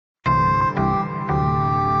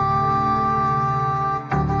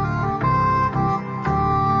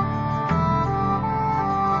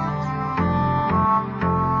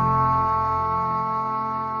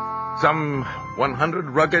Some 100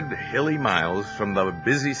 rugged, hilly miles from the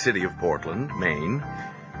busy city of Portland, Maine,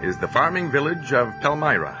 is the farming village of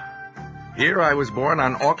Palmyra. Here I was born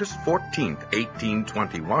on August 14th,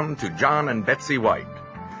 1821, to John and Betsy White.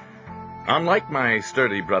 Unlike my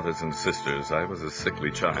sturdy brothers and sisters, I was a sickly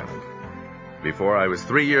child. Before I was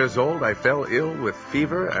 3 years old, I fell ill with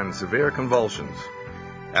fever and severe convulsions.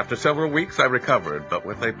 After several weeks, I recovered, but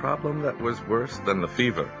with a problem that was worse than the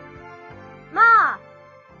fever. Ma!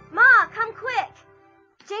 Ma, come quick!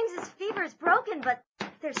 James's fever's broken, but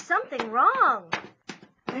there's something wrong.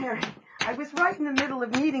 Mary, I was right in the middle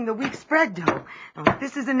of kneading the week's spread dough. Oh,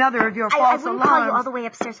 this is another of your false alarms. I wouldn't call you all the way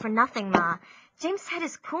upstairs for nothing, Ma. James' head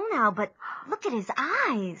is cool now, but look at his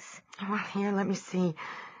eyes. Well, here, let me see.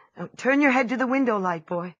 Turn your head to the window light,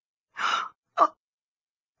 boy.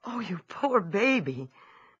 Oh, you poor baby.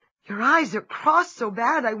 Your eyes are crossed so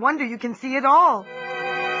bad, I wonder you can see at all.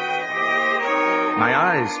 My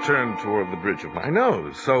eyes turned toward the bridge of my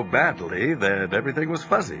nose so badly that everything was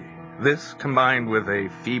fuzzy. This, combined with a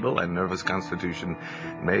feeble and nervous constitution,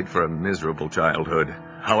 made for a miserable childhood.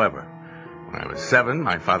 However, when I was 7,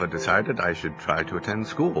 my father decided I should try to attend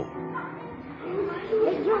school.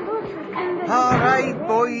 All right,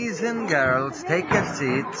 boys and girls, take your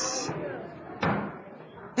seats.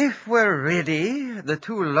 If we're ready, the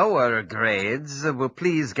 2 lower grades will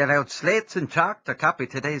please get out slates and chalk to copy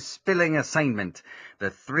today's spelling assignment.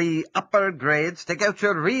 The 3 upper grades, take out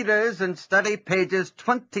your readers and study pages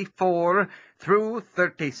 24 through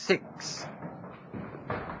 36.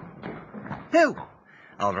 Now,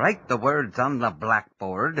 I'll write the words on the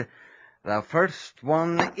blackboard. The first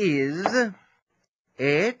one is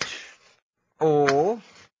H-O-R-S-E.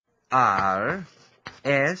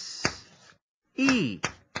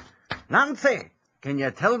 Nancy, can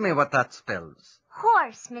you tell me what that spells?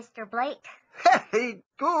 Horse, Mr. Blake. Very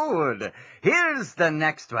good. Here's the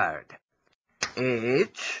next word.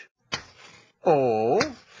 H-O-U-S-E.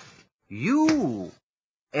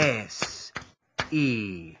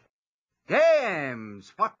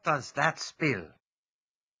 James, what does that spell?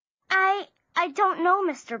 I don't know,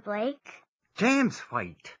 Mr. Blake. James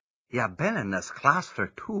White, you've been in this class for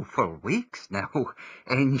 2 full weeks now,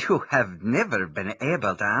 and you have never been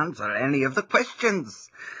able to answer any of the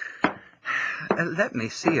questions. Let me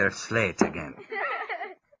see your slate again.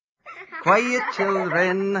 Quiet,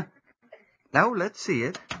 children. Now, let's see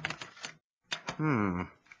it. Can't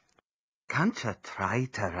you try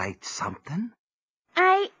to write something?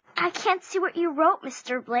 I can't see what you wrote,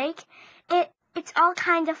 Mr. Blake. It's all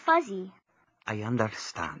kind of fuzzy. I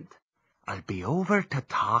understand. I'll be over to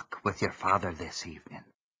talk with your father this evening.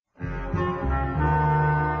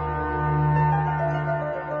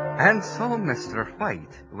 And so, Mr.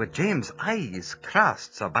 White, with James' eyes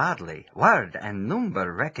crossed so badly, word and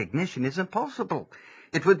number recognition is impossible.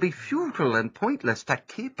 It would be futile and pointless to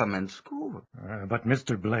keep him in school. But,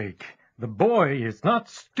 Mr. Blake, the boy is not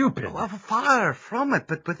stupid. Oh, far from it,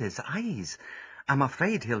 but with his eyes, I'm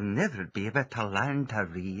afraid he'll never be able to learn to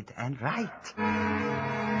read and write.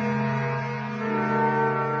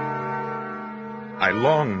 I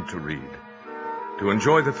longed to read, to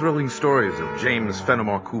enjoy the thrilling stories of James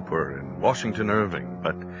Fenimore Cooper and Washington Irving,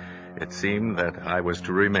 but it seemed that I was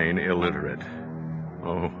to remain illiterate.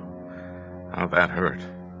 Oh, how that hurt.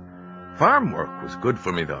 Farm work was good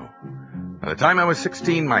for me, though. By the time I was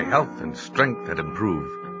 16, my health and strength had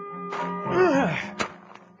improved.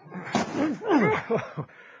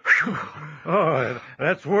 Oh,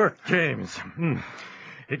 that's work, James.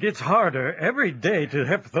 It gets harder every day to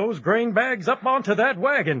heft those grain bags up onto that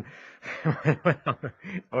wagon.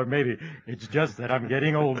 Or maybe it's just that I'm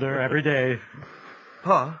getting older every day.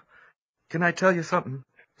 Pa, can I tell you something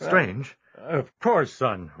strange? Of course,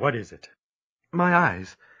 son. What is it? My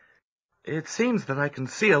eyes. It seems that I can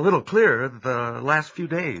see a little clearer the last few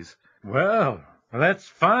days. Well, that's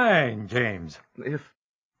fine, James.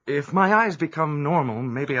 If my eyes become normal,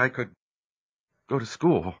 maybe I could go to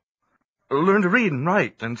school. Learn to read and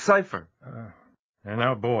write and cipher. And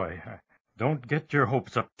now, boy, don't get your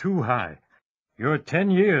hopes up too high. You're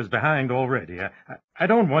 10 years behind already. I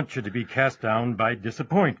don't want you to be cast down by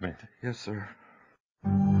disappointment. Yes, sir.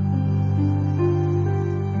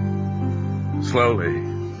 Slowly,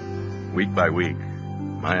 week by week,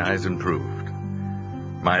 my eyes improved.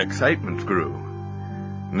 My excitement grew.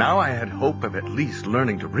 Now I had hope of at least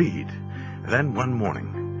learning to read. Then one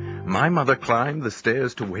morning, my mother climbed the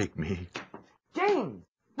stairs to wake me. James,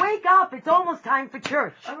 wake up. It's almost time for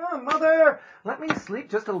church. Mother, let me sleep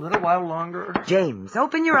just a little while longer. James,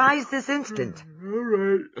 open your eyes this instant. All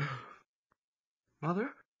right.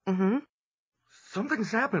 Mother? Mm-hmm.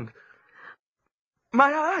 Something's happened.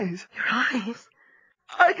 My eyes. Your eyes?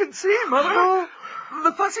 I can see, Mother.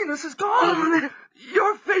 The fussiness is gone.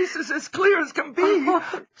 Your face is as clear as can be.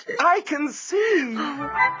 I can see.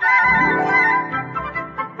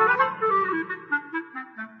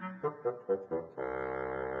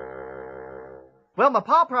 Well, my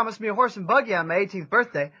pa promised me a horse and buggy on my 18th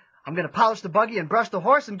birthday. I'm going to polish the buggy and brush the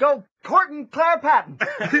horse and go courting Claire Patton.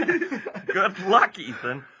 Good luck,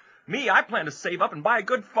 Ethan. Me, I plan to save up and buy a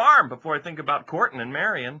good farm before I think about courting and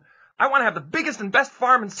marrying. I want to have the biggest and best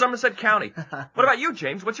farm in Somerset County. What about you,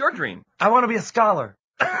 James? What's your dream? I want to be a scholar.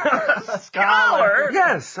 A scholar?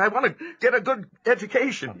 Yes, I want to get a good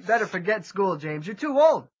education. You better forget school, James. You're too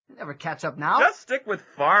old. You'll never catch up now. Just stick with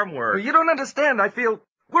farm work. Well, you don't understand. I feel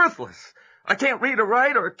worthless. I can't read or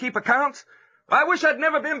write or keep accounts. I wish I'd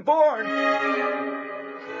never been born.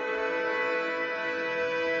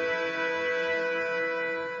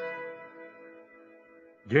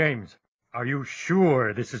 James, are you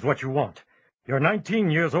sure this is what you want? You're 19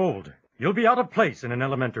 years old. You'll be out of place in an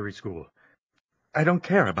elementary school. I don't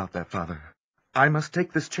care about that, Father. I must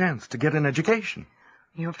take this chance to get an education.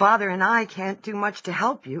 Your father and I can't do much to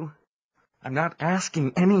help you. I'm not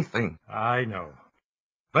asking anything. I know.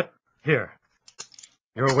 But here,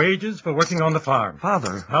 your wages for working on the farm.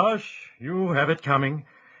 Father. Hush, you have it coming.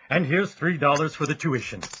 And here's $3 for the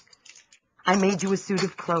tuition. I made you a suit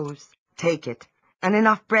of clothes. Take it. And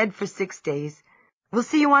enough bread for 6 days. We'll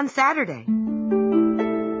see you on Saturday.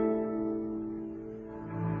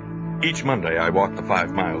 Each Monday, I walked the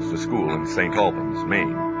 5 miles to school in St. Albans,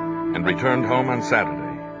 Maine, and returned home on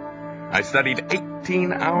Saturday. I studied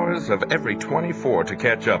 18 hours of every 24 to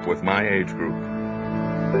catch up with my age group.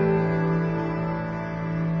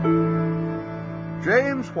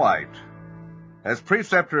 James White. As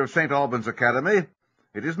preceptor of St. Albans Academy,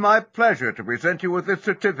 it is my pleasure to present you with this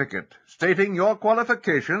certificate stating your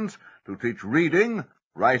qualifications to teach reading,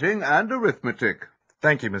 writing, and arithmetic.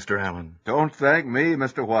 Thank you, Mr. Allen. Don't thank me,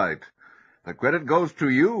 Mr. White. The credit goes to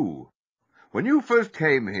you. When you first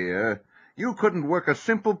came here, you couldn't work a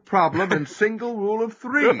simple problem in single rule of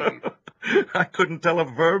 3. I couldn't tell a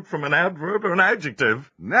verb from an adverb or an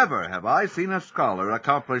adjective. Never have I seen a scholar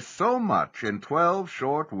accomplish so much in 12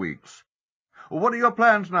 short weeks. What are your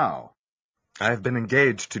plans now? I've been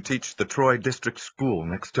engaged to teach the Troy District School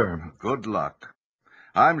next term. Good luck.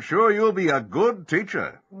 I'm sure you'll be a good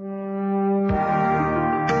teacher.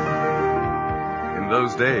 In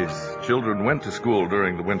those days, children went to school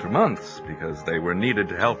during the winter months because they were needed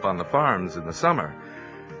to help on the farms in the summer.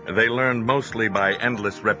 They learned mostly by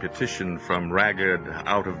endless repetition from ragged,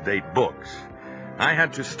 out-of-date books. I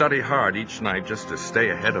had to study hard each night just to stay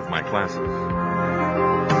ahead of my classes.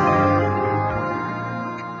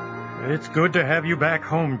 It's good to have you back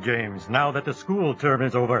home, James, now that the school term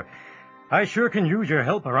is over. I sure can use your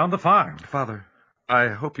help around the farm. Father, I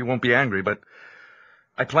hope you won't be angry, but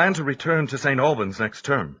I plan to return to St. Albans next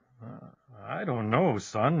term. I don't know,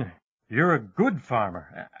 son. You're a good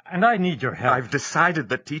farmer, and I need your help. I've decided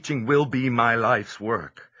that teaching will be my life's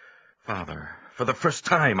work. Father, for the first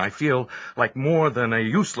time, I feel like more than a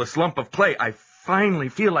useless lump of clay. I finally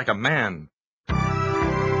feel like a man.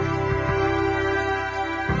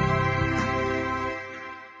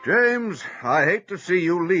 James, I hate to see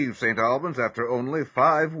you leave St. Albans after only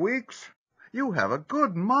 5 weeks. You have a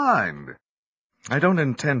good mind. I don't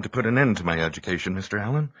intend to put an end to my education, Mr.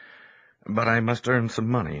 Allen, but I must earn some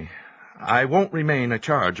money. I won't remain a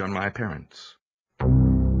charge on my parents.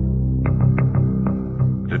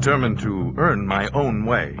 Determined to earn my own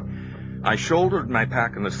way, I shouldered my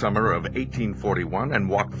pack in the summer of 1841 and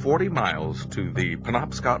walked 40 miles to the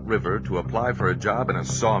Penobscot River to apply for a job in a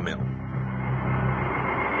sawmill.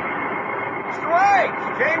 Mr. White!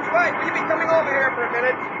 James White, will you be coming over here for a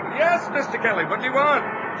minute? Yes, Mr. Kelly, what do you want?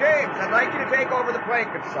 James, I'd like you to take over the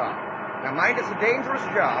blanket saw. Now, mind, it's a dangerous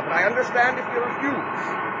job, and I understand if you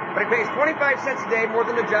refuse. But it pays 25 cents a day more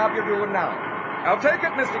than the job you're doing now. I'll take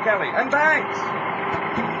it, Mr. Kelly, and thanks.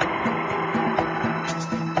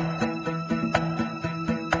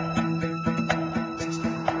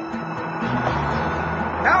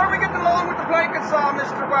 How are we getting along with the blanket saw,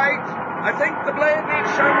 Mr. White? I think the blade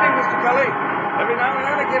needs sharpening, Mr. Kelly. Every now and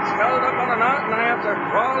then it gets held up on a knot, and I have to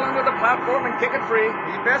crawl under the platform and kick it free.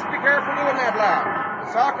 You'd best be careful doing that, lad.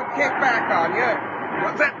 The saw could kick back on you.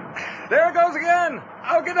 What's that? There it goes again.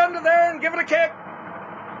 I'll get under there and give it a kick.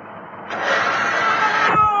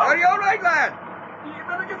 Are you all right, lad? You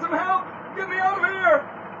better get some help. Get me out of here.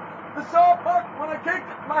 The saw bucked when I kicked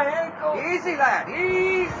my ankle. Easy, lad.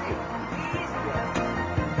 Easy.